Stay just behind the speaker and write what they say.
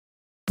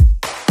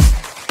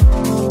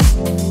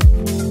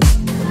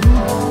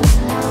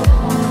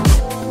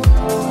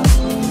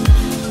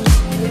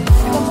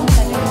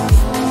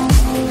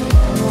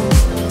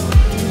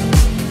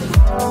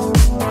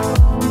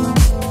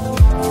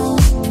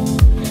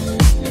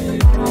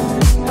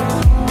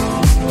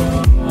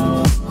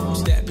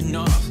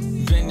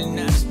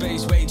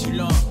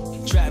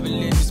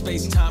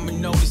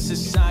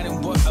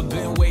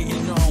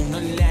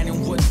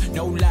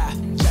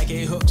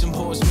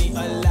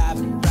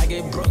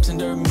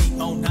under me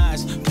own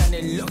eyes.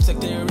 Planet looks like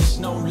there is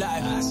no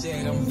life. I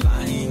said I'm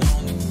flying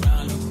on the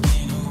ground,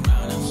 looking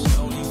around, I'm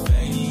slowly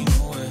fading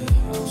away.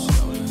 I'm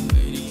slowly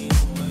fading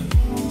away.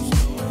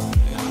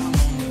 I'm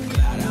on the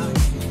cloud, I'm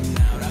in and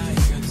out. I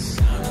hear the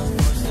sound of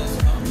footsteps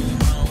coming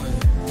my way.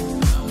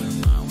 My way,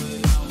 my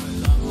way, my way,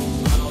 I'm on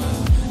my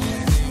way.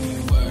 And there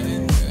you were,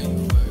 and there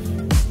you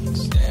were,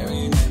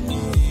 staring at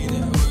me.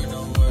 There were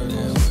no words,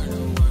 there were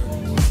no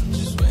words.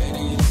 Just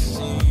waiting to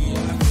see.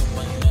 I feel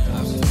my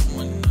nerves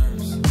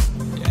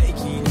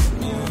aching at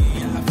me.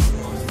 I feel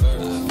my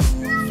first.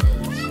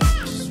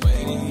 Just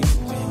waiting to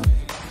be.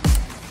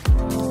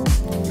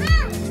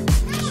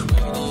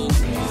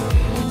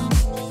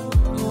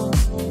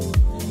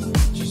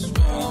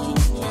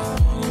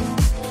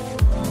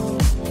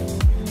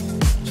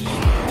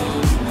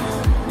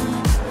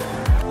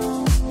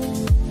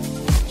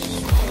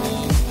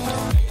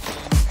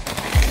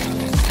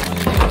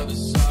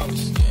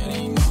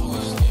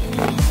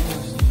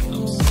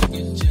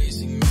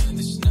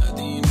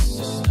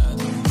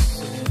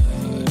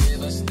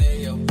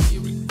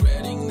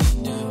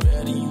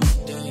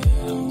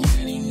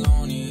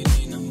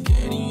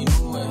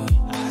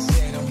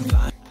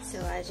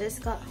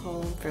 Just got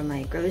home from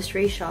my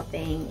grocery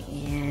shopping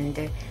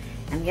and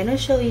I'm gonna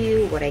show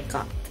you what I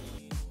got.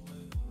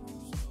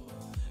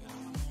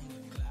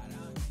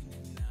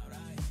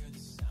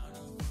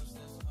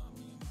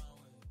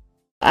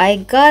 I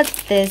got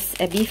this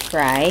ebi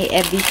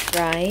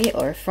fry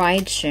or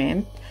fried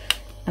shrimp.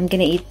 I'm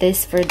gonna eat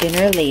this for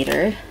dinner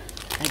later.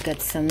 I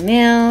got some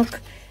milk,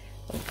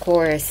 of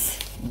course,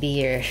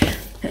 beer,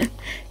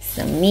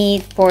 some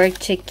meat, pork,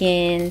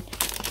 chicken.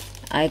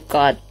 I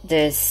got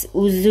this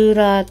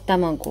uzura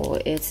tamago.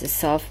 It's a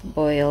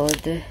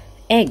soft-boiled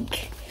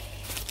egg.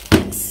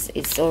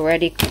 It's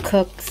already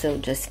cooked,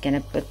 so just gonna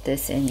put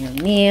this in your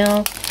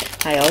meal.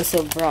 I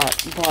also bought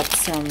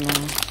some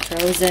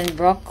frozen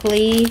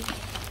broccoli,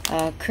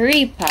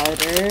 curry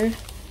powder,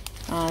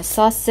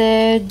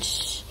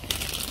 sausage,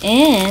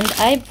 and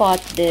I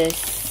bought this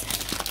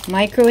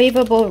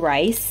microwavable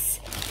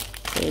rice.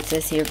 So it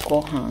says here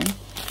gohan.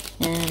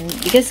 And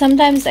because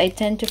sometimes I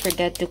tend to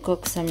forget to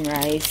cook some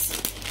rice,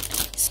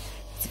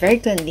 it's very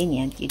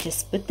convenient. You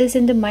just put this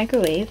in the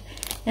microwave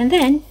and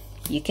then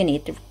you can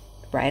eat it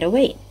right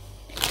away.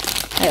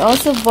 I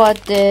also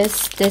bought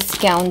this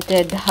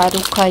discounted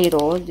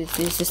harukairo. This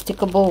is a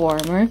stickable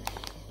warmer.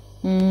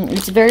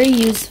 It's very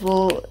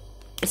useful,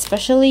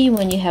 especially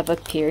when you have a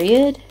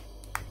period,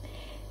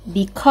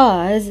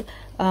 because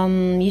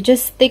you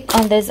just stick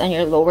on this on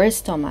your lower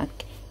stomach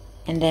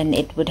and then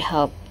it would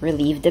help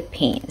relieve the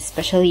pain,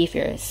 especially if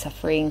you're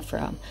suffering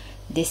from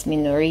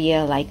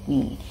dysmenorrhea like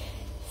me.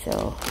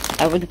 So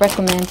I would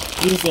recommend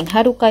using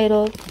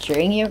harukairo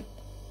during your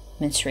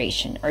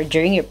menstruation or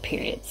during your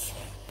periods.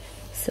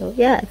 So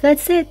yeah,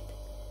 that's it.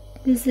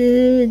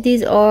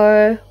 These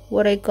are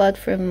what I got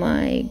from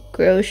my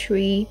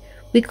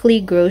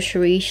weekly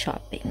grocery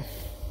shopping.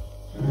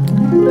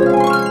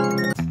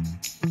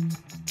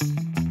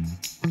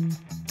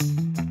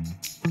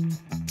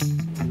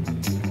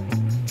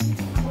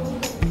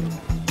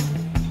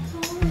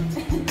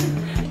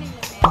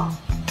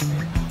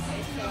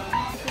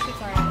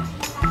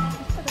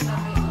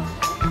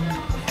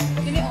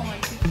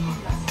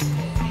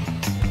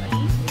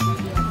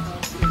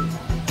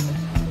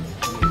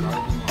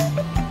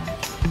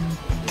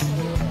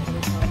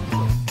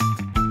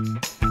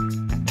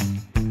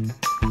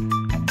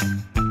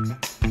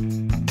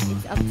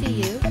 Up to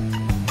you.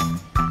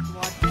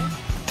 Water.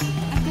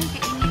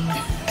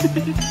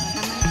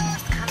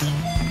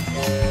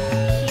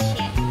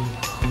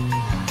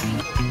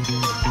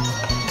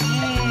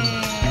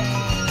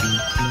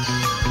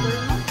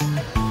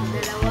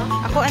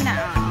 Ako ana.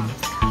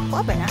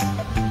 Ako ba na?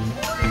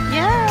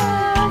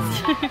 Yes.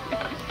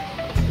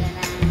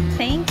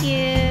 Thank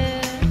you.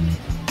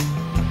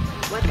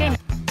 What kind?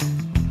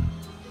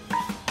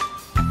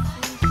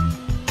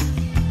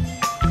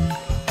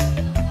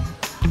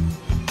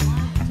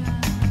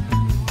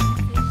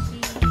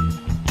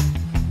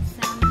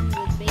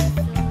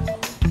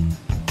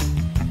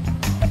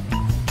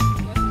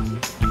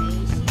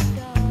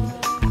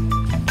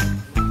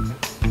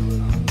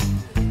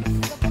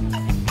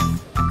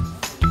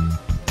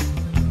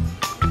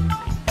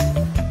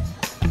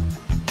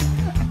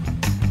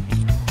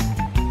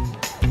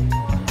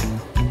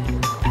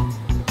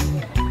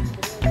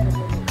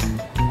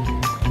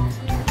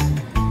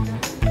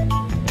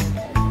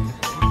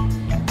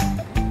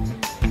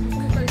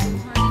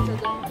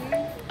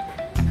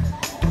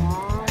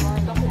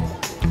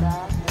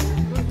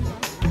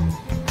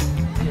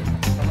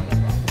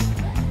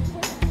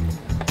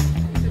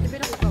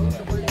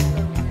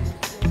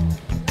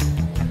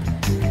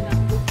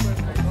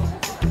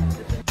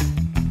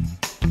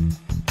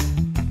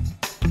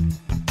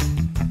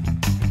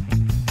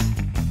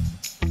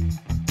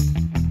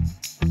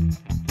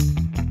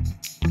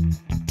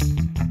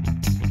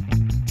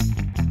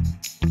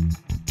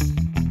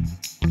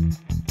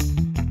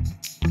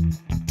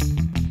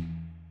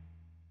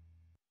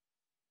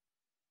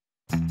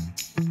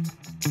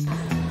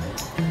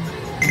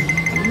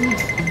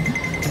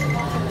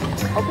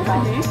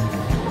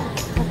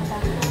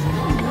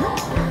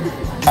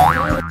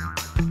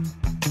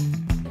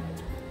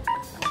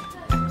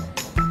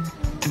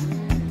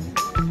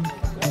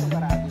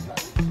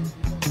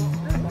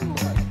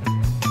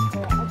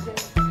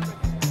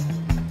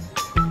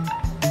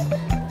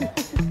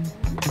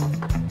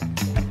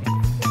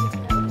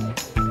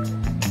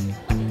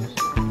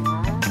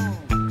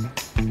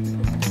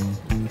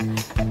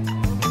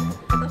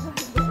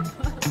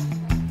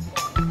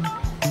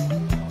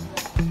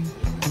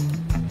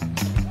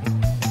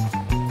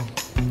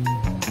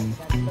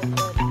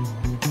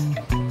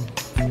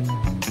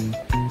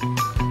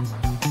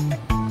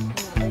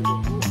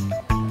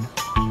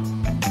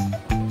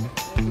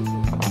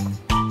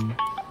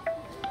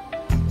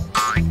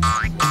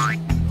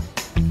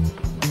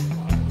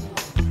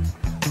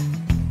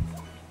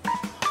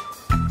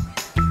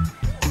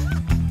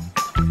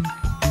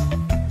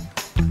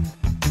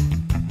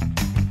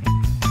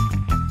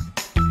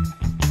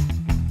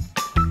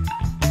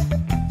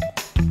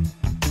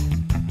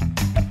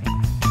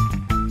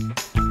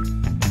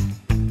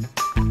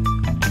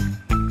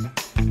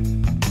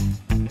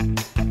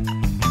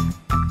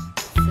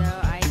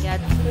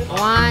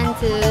 1,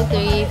 2,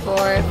 3,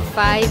 4,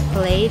 5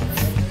 plates.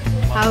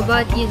 How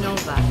about you,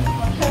 Nova?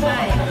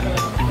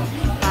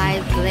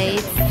 5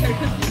 plates.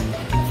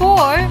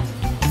 4?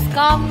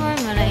 Scammer,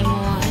 malay mo.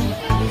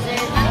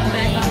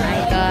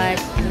 I got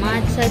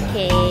matcha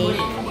cake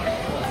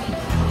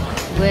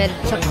with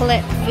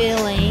chocolate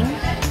filling.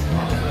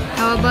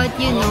 How about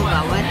you, Nova?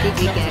 What did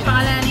you get?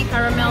 Chocolate,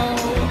 caramel,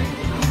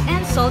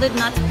 and salted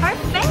nuts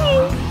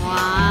parfait.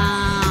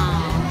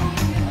 Wow.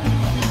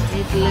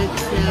 It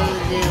looks so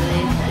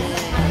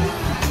delicious.